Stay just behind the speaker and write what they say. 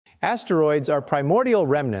Asteroids are primordial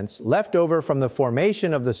remnants left over from the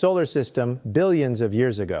formation of the solar system billions of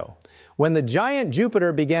years ago. When the giant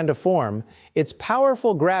Jupiter began to form, its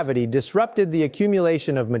powerful gravity disrupted the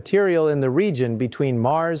accumulation of material in the region between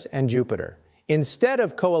Mars and Jupiter. Instead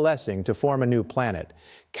of coalescing to form a new planet,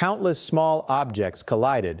 countless small objects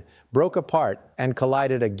collided, broke apart, and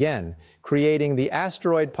collided again, creating the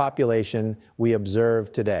asteroid population we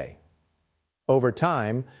observe today. Over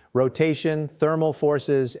time, rotation, thermal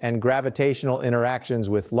forces, and gravitational interactions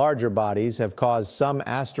with larger bodies have caused some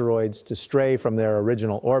asteroids to stray from their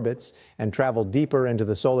original orbits and travel deeper into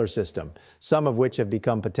the solar system, some of which have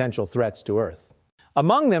become potential threats to Earth.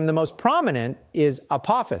 Among them, the most prominent is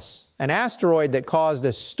Apophis, an asteroid that caused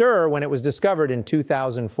a stir when it was discovered in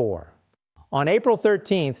 2004. On April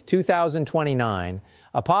 13, 2029,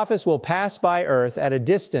 Apophis will pass by Earth at a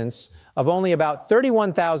distance of only about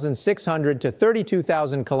 31,600 to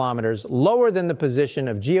 32,000 kilometers, lower than the position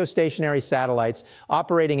of geostationary satellites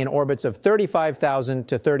operating in orbits of 35,000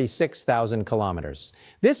 to 36,000 kilometers.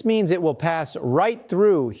 This means it will pass right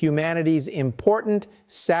through humanity's important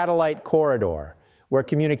satellite corridor, where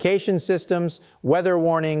communication systems, weather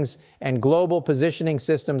warnings, and global positioning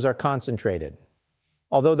systems are concentrated.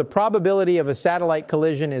 Although the probability of a satellite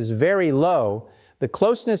collision is very low, the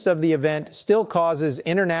closeness of the event still causes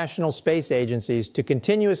international space agencies to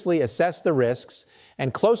continuously assess the risks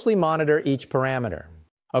and closely monitor each parameter.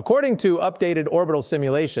 According to updated orbital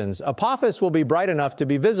simulations, Apophis will be bright enough to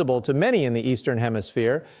be visible to many in the Eastern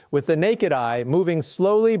Hemisphere, with the naked eye moving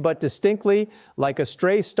slowly but distinctly like a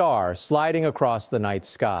stray star sliding across the night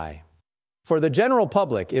sky. For the general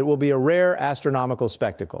public, it will be a rare astronomical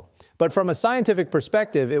spectacle. But from a scientific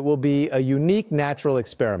perspective, it will be a unique natural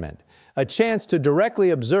experiment, a chance to directly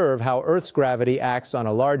observe how Earth's gravity acts on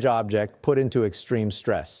a large object put into extreme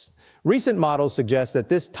stress. Recent models suggest that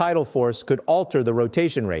this tidal force could alter the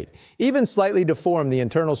rotation rate, even slightly deform the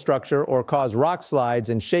internal structure or cause rock slides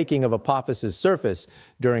and shaking of Apophis's surface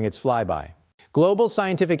during its flyby. Global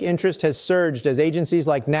scientific interest has surged as agencies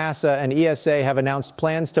like NASA and ESA have announced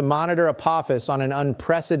plans to monitor Apophis on an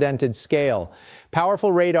unprecedented scale.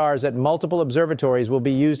 Powerful radars at multiple observatories will be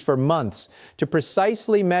used for months to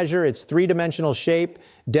precisely measure its three-dimensional shape,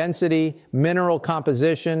 density, mineral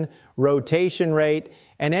composition, rotation rate,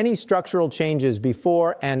 and any structural changes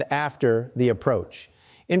before and after the approach.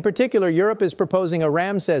 In particular, Europe is proposing a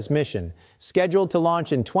RAMSES mission, scheduled to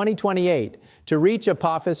launch in 2028, to reach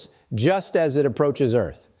Apophis just as it approaches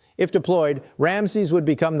Earth. If deployed, RAMSES would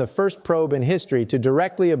become the first probe in history to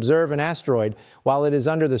directly observe an asteroid while it is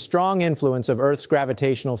under the strong influence of Earth's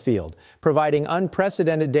gravitational field, providing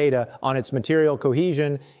unprecedented data on its material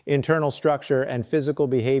cohesion, internal structure, and physical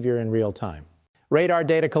behavior in real time. Radar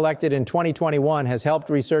data collected in 2021 has helped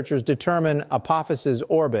researchers determine Apophis's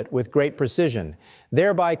orbit with great precision,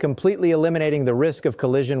 thereby completely eliminating the risk of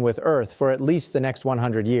collision with Earth for at least the next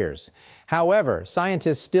 100 years. However,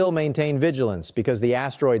 scientists still maintain vigilance because the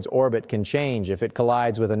asteroid's orbit can change if it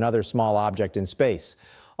collides with another small object in space,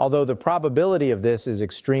 although the probability of this is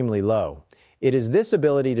extremely low. It is this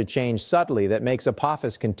ability to change subtly that makes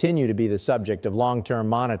Apophis continue to be the subject of long-term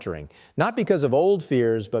monitoring, not because of old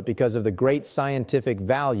fears, but because of the great scientific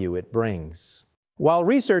value it brings. While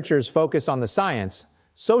researchers focus on the science,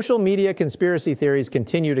 social media conspiracy theories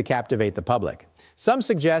continue to captivate the public. Some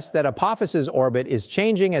suggest that Apophis's orbit is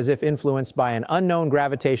changing as if influenced by an unknown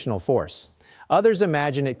gravitational force. Others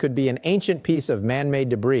imagine it could be an ancient piece of man-made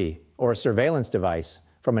debris or a surveillance device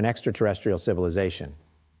from an extraterrestrial civilization.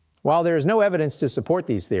 While there is no evidence to support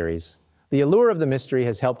these theories, the allure of the mystery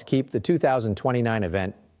has helped keep the 2029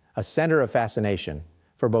 event a center of fascination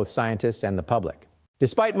for both scientists and the public.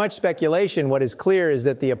 Despite much speculation, what is clear is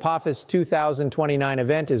that the Apophis 2029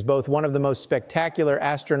 event is both one of the most spectacular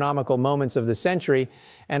astronomical moments of the century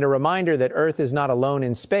and a reminder that Earth is not alone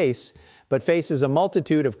in space, but faces a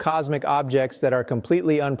multitude of cosmic objects that are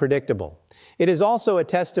completely unpredictable. It is also a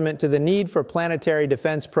testament to the need for planetary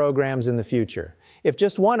defense programs in the future. If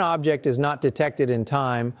just one object is not detected in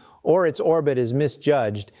time, or its orbit is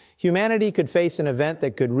misjudged, humanity could face an event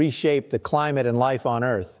that could reshape the climate and life on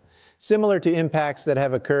Earth, similar to impacts that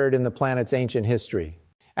have occurred in the planet's ancient history.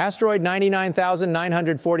 Asteroid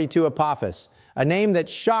 99,942 Apophis, a name that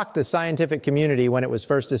shocked the scientific community when it was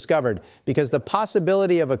first discovered, because the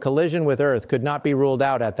possibility of a collision with Earth could not be ruled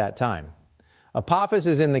out at that time. Apophis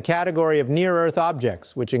is in the category of near-Earth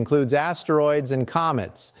objects, which includes asteroids and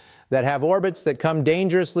comets that have orbits that come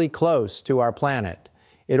dangerously close to our planet.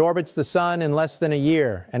 It orbits the Sun in less than a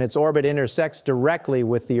year, and its orbit intersects directly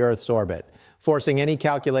with the Earth's orbit, forcing any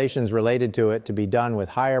calculations related to it to be done with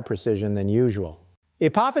higher precision than usual.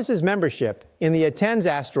 Apophis' membership in the S-type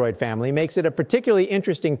asteroid family makes it a particularly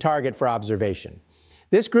interesting target for observation.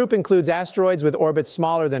 This group includes asteroids with orbits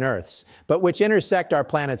smaller than Earth's, but which intersect our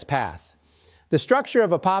planet's path. The structure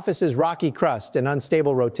of Apophis' rocky crust and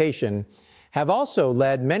unstable rotation have also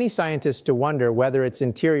led many scientists to wonder whether its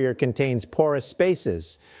interior contains porous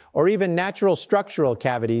spaces or even natural structural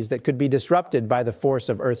cavities that could be disrupted by the force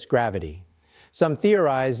of Earth's gravity. Some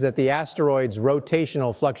theorize that the asteroid's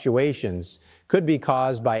rotational fluctuations could be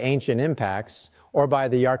caused by ancient impacts or by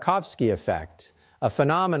the Yarkovsky effect, a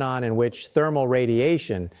phenomenon in which thermal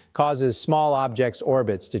radiation causes small objects'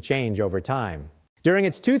 orbits to change over time. During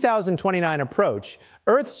its 2029 approach,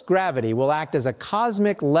 Earth's gravity will act as a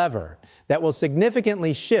cosmic lever that will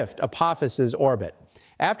significantly shift Apophis' orbit.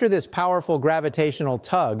 After this powerful gravitational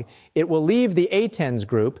tug, it will leave the A10s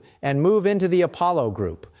group and move into the Apollo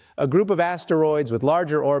group, a group of asteroids with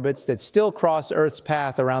larger orbits that still cross Earth's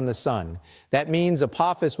path around the Sun. That means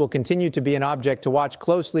Apophis will continue to be an object to watch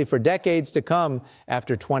closely for decades to come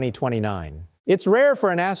after 2029. It's rare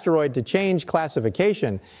for an asteroid to change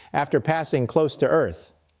classification after passing close to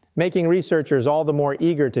Earth, making researchers all the more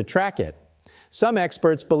eager to track it. Some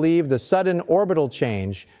experts believe the sudden orbital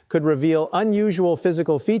change could reveal unusual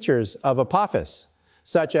physical features of Apophis,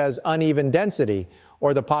 such as uneven density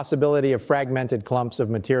or the possibility of fragmented clumps of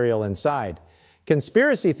material inside.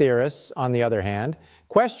 Conspiracy theorists, on the other hand,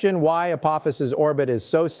 question why Apophis' orbit is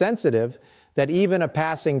so sensitive that even a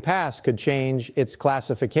passing pass could change its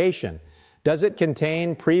classification. Does it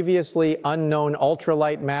contain previously unknown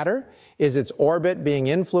ultralight matter? Is its orbit being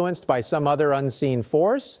influenced by some other unseen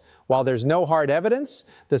force? While there's no hard evidence,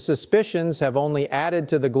 the suspicions have only added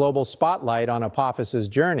to the global spotlight on Apophis'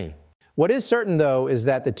 journey. What is certain, though, is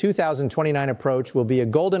that the 2029 approach will be a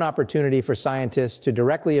golden opportunity for scientists to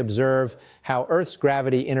directly observe how Earth's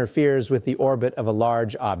gravity interferes with the orbit of a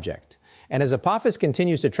large object. And as Apophis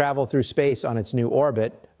continues to travel through space on its new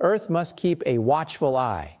orbit, Earth must keep a watchful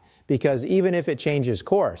eye, because even if it changes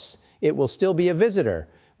course, it will still be a visitor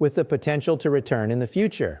with the potential to return in the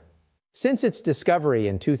future. Since its discovery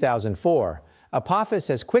in 2004, Apophis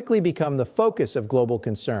has quickly become the focus of global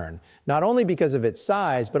concern, not only because of its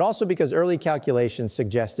size, but also because early calculations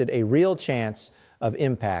suggested a real chance of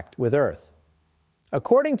impact with Earth.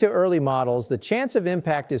 According to early models, the chance of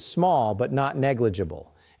impact is small but not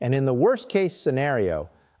negligible, and in the worst-case scenario,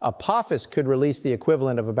 Apophis could release the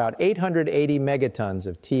equivalent of about 880 megatons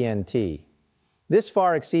of TNT. This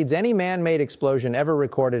far exceeds any man-made explosion ever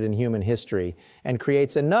recorded in human history and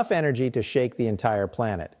creates enough energy to shake the entire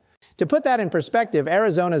planet. To put that in perspective,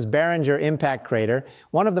 Arizona's Barringer Impact Crater,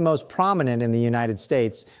 one of the most prominent in the United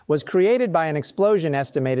States, was created by an explosion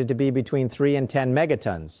estimated to be between 3 and 10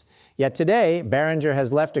 megatons. Yet today, Barringer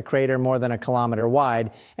has left a crater more than a kilometer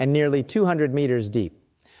wide and nearly 200 meters deep.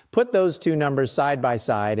 Put those two numbers side by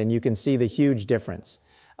side and you can see the huge difference.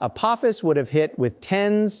 Apophis would have hit with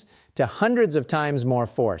tens to hundreds of times more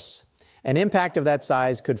force. An impact of that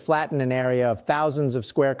size could flatten an area of thousands of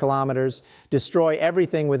square kilometers, destroy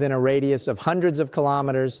everything within a radius of hundreds of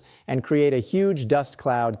kilometers, and create a huge dust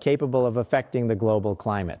cloud capable of affecting the global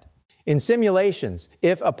climate. In simulations,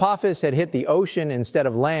 if Apophis had hit the ocean instead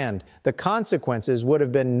of land, the consequences would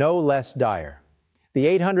have been no less dire. The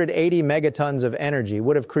 880 megatons of energy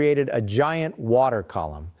would have created a giant water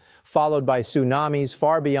column, followed by tsunamis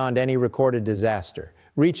far beyond any recorded disaster,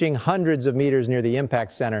 reaching hundreds of meters near the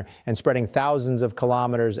impact center and spreading thousands of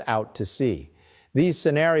kilometers out to sea. These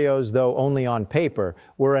scenarios, though only on paper,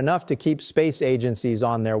 were enough to keep space agencies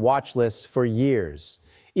on their watch lists for years.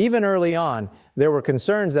 Even early on, there were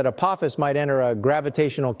concerns that Apophis might enter a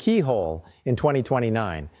gravitational keyhole in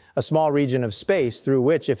 2029, a small region of space through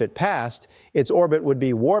which, if it passed, its orbit would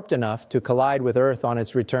be warped enough to collide with Earth on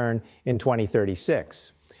its return in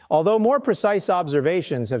 2036. Although more precise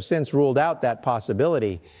observations have since ruled out that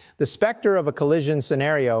possibility, the specter of a collision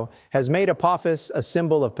scenario has made Apophis a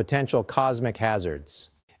symbol of potential cosmic hazards.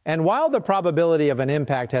 And while the probability of an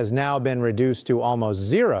impact has now been reduced to almost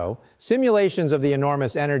zero, simulations of the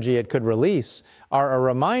enormous energy it could release are a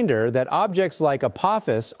reminder that objects like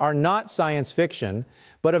Apophis are not science fiction,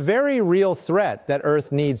 but a very real threat that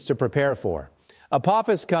Earth needs to prepare for.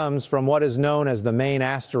 Apophis comes from what is known as the main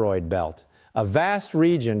asteroid belt, a vast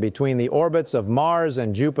region between the orbits of Mars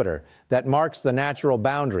and Jupiter that marks the natural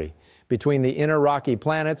boundary between the inner rocky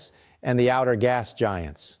planets and the outer gas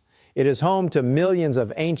giants. It is home to millions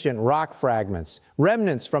of ancient rock fragments,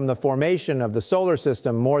 remnants from the formation of the solar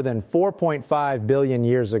system more than 4.5 billion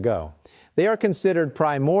years ago. They are considered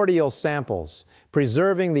primordial samples,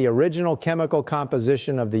 preserving the original chemical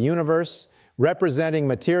composition of the universe, representing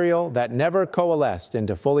material that never coalesced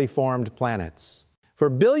into fully formed planets. For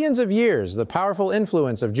billions of years, the powerful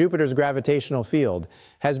influence of Jupiter's gravitational field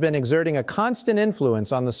has been exerting a constant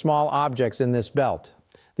influence on the small objects in this belt.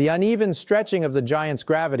 The uneven stretching of the giant's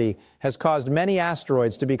gravity has caused many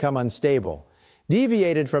asteroids to become unstable,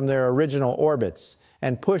 deviated from their original orbits,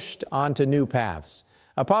 and pushed onto new paths.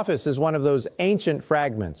 Apophis is one of those ancient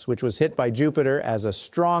fragments which was hit by Jupiter as a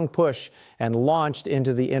strong push and launched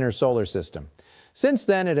into the inner solar system. Since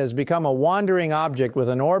then, it has become a wandering object with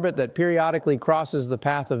an orbit that periodically crosses the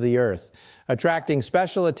path of the Earth, attracting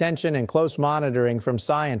special attention and close monitoring from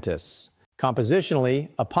scientists. Compositionally,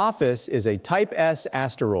 Apophis is a Type S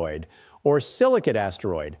asteroid, or silicate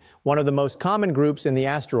asteroid, one of the most common groups in the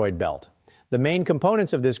asteroid belt. The main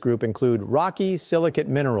components of this group include rocky silicate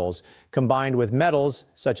minerals combined with metals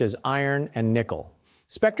such as iron and nickel.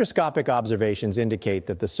 Spectroscopic observations indicate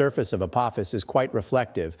that the surface of Apophis is quite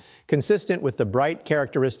reflective, consistent with the bright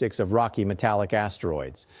characteristics of rocky metallic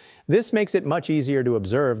asteroids. This makes it much easier to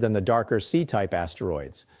observe than the darker S-type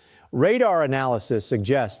asteroids. Radar analysis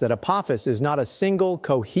suggests that Apophis is not a single,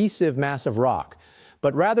 cohesive mass of rock,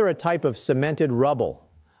 but rather a type of cemented rubble,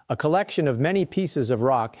 a collection of many pieces of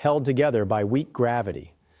rock held together by weak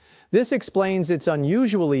gravity. This explains its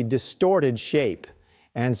unusually distorted shape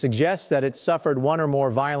and suggests that it suffered one or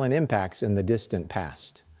more violent impacts in the distant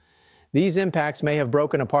past. These impacts may have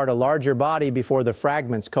broken apart a larger body before the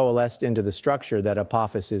fragments coalesced into the structure that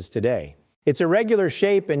Apophis is today. Its irregular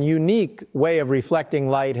shape and unique way of reflecting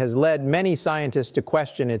light has led many scientists to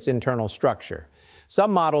question its internal structure.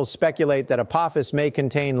 Some models speculate that Apophis may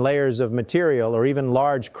contain layers of material or even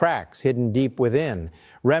large cracks hidden deep within,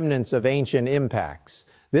 remnants of ancient impacts.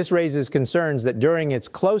 This raises concerns that during its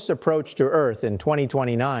close approach to Earth in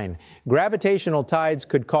 2029, gravitational tides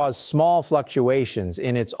could cause small fluctuations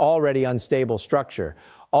in its already unstable structure,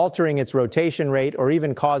 altering its rotation rate or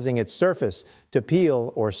even causing its surface to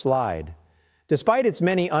peel or slide. Despite its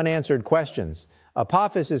many unanswered questions,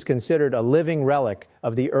 Apophis is considered a living relic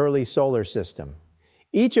of the early solar system.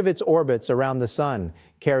 Each of its orbits around the Sun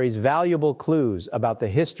carries valuable clues about the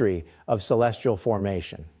history of celestial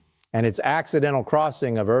formation, and its accidental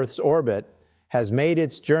crossing of Earth's orbit has made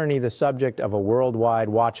its journey the subject of a worldwide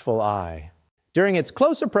watchful eye. During its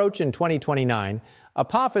close approach in 2029,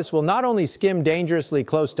 Apophis will not only skim dangerously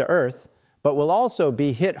close to Earth, but will also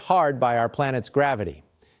be hit hard by our planet's gravity.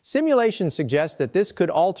 Simulations suggest that this could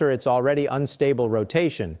alter its already unstable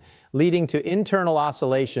rotation, leading to internal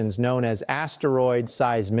oscillations known as asteroid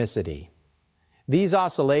seismicity. These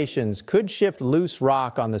oscillations could shift loose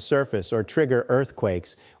rock on the surface or trigger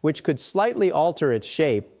earthquakes, which could slightly alter its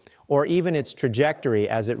shape or even its trajectory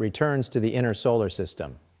as it returns to the inner solar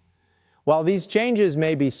system. While these changes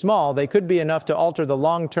may be small, they could be enough to alter the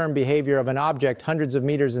long-term behavior of an object hundreds of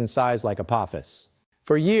meters in size like Apophis.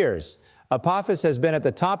 For years, Apophis has been at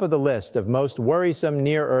the top of the list of most worrisome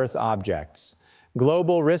near-Earth objects.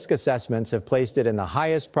 Global risk assessments have placed it in the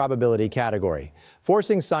highest probability category,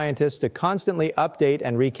 forcing scientists to constantly update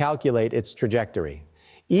and recalculate its trajectory.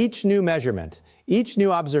 Each new measurement, each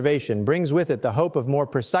new observation brings with it the hope of more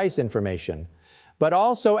precise information, but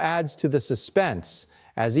also adds to the suspense,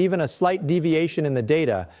 as even a slight deviation in the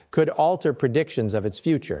data could alter predictions of its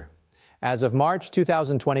future. As of March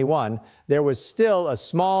 2021, there was still a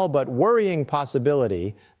small but worrying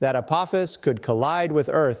possibility that Apophis could collide with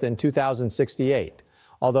Earth in 2068.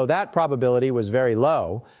 Although that probability was very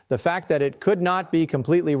low, the fact that it could not be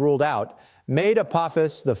completely ruled out made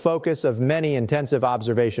Apophis the focus of many intensive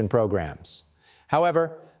observation programs.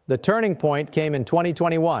 However, the turning point came in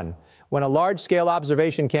 2021, when a large-scale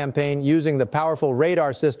observation campaign using the powerful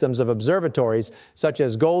radar systems of observatories such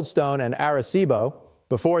as Goldstone and Arecibo,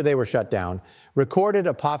 before they were shut down, recorded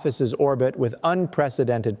Apophis's orbit with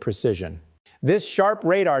unprecedented precision. This sharp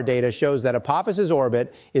radar data shows that Apophis's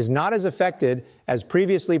orbit is not as affected as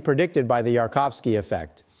previously predicted by the Yarkovsky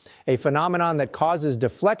effect, a phenomenon that causes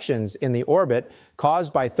deflections in the orbit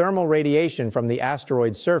caused by thermal radiation from the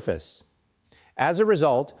asteroid's surface. As a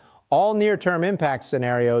result, all near-term impact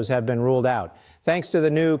scenarios have been ruled out. Thanks to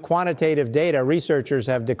the new quantitative data, researchers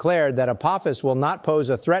have declared that Apophis will not pose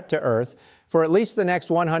a threat to Earth for at least the next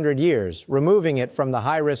 100 years, removing it from the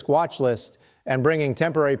high-risk watch list and bringing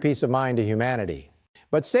temporary peace of mind to humanity.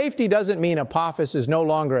 But safety doesn't mean Apophis is no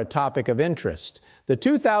longer a topic of interest. The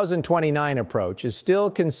 2029 approach is still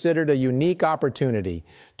considered a unique opportunity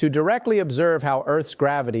to directly observe how Earth's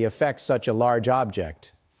gravity affects such a large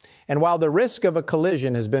object. And while the risk of a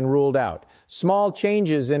collision has been ruled out, small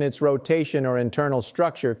changes in its rotation or internal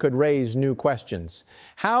structure could raise new questions.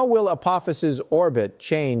 How will Apophis's orbit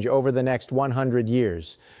change over the next 100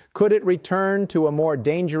 years? Could it return to a more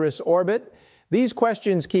dangerous orbit? These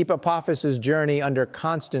questions keep Apophis's journey under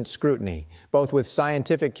constant scrutiny, both with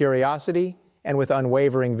scientific curiosity and with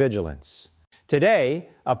unwavering vigilance. Today,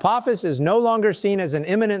 Apophis is no longer seen as an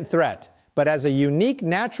imminent threat, but as a unique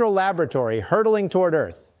natural laboratory hurtling toward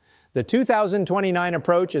Earth. The 2029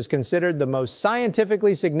 approach is considered the most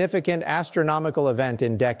scientifically significant astronomical event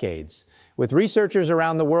in decades, with researchers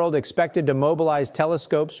around the world expected to mobilize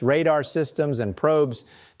telescopes, radar systems, and probes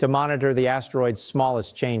to monitor the asteroid's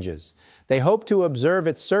smallest changes. They hope to observe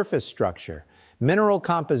its surface structure, mineral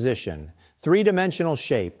composition, three-dimensional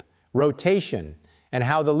shape, rotation, and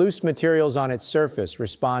how the loose materials on its surface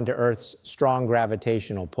respond to Earth's strong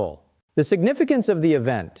gravitational pull. The significance of the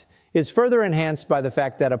event is further enhanced by the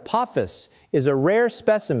fact that Apophis is a rare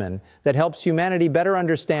specimen that helps humanity better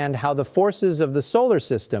understand how the forces of the solar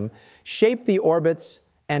system shape the orbits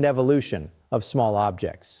and evolution of small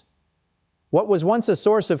objects. What was once a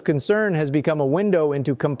source of concern has become a window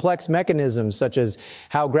into complex mechanisms such as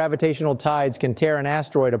how gravitational tides can tear an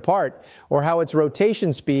asteroid apart, or how its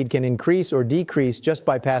rotation speed can increase or decrease just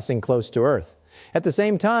by passing close to Earth. At the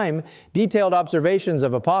same time, detailed observations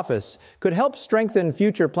of Apophis could help strengthen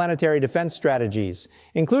future planetary defense strategies,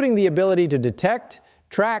 including the ability to detect,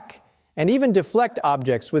 track, and even deflect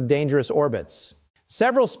objects with dangerous orbits.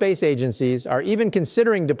 Several space agencies are even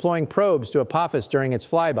considering deploying probes to Apophis during its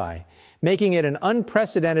flyby, making it an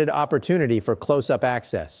unprecedented opportunity for close-up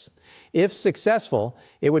access. If successful,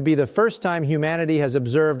 it would be the first time humanity has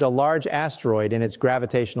observed a large asteroid in its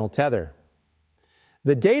gravitational tether.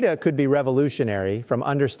 The data could be revolutionary, from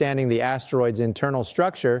understanding the asteroid's internal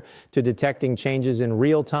structure to detecting changes in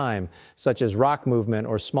real time, such as rock movement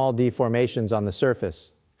or small deformations on the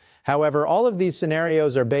surface. However, all of these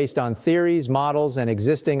scenarios are based on theories, models, and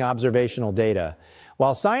existing observational data.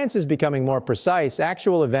 While science is becoming more precise,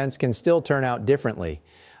 actual events can still turn out differently.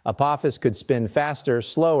 Apophis could spin faster,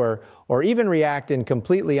 slower, or even react in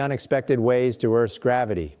completely unexpected ways to Earth's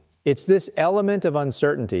gravity. It's this element of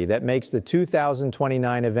uncertainty that makes the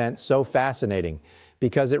 2029 event so fascinating,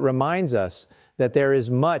 because it reminds us that there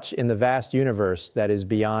is much in the vast universe that is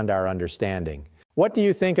beyond our understanding. What do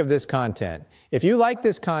you think of this content? If you like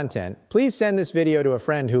this content, please send this video to a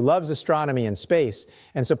friend who loves astronomy and space,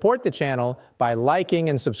 and support the channel by liking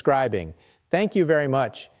and subscribing. Thank you very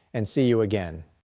much, and see you again.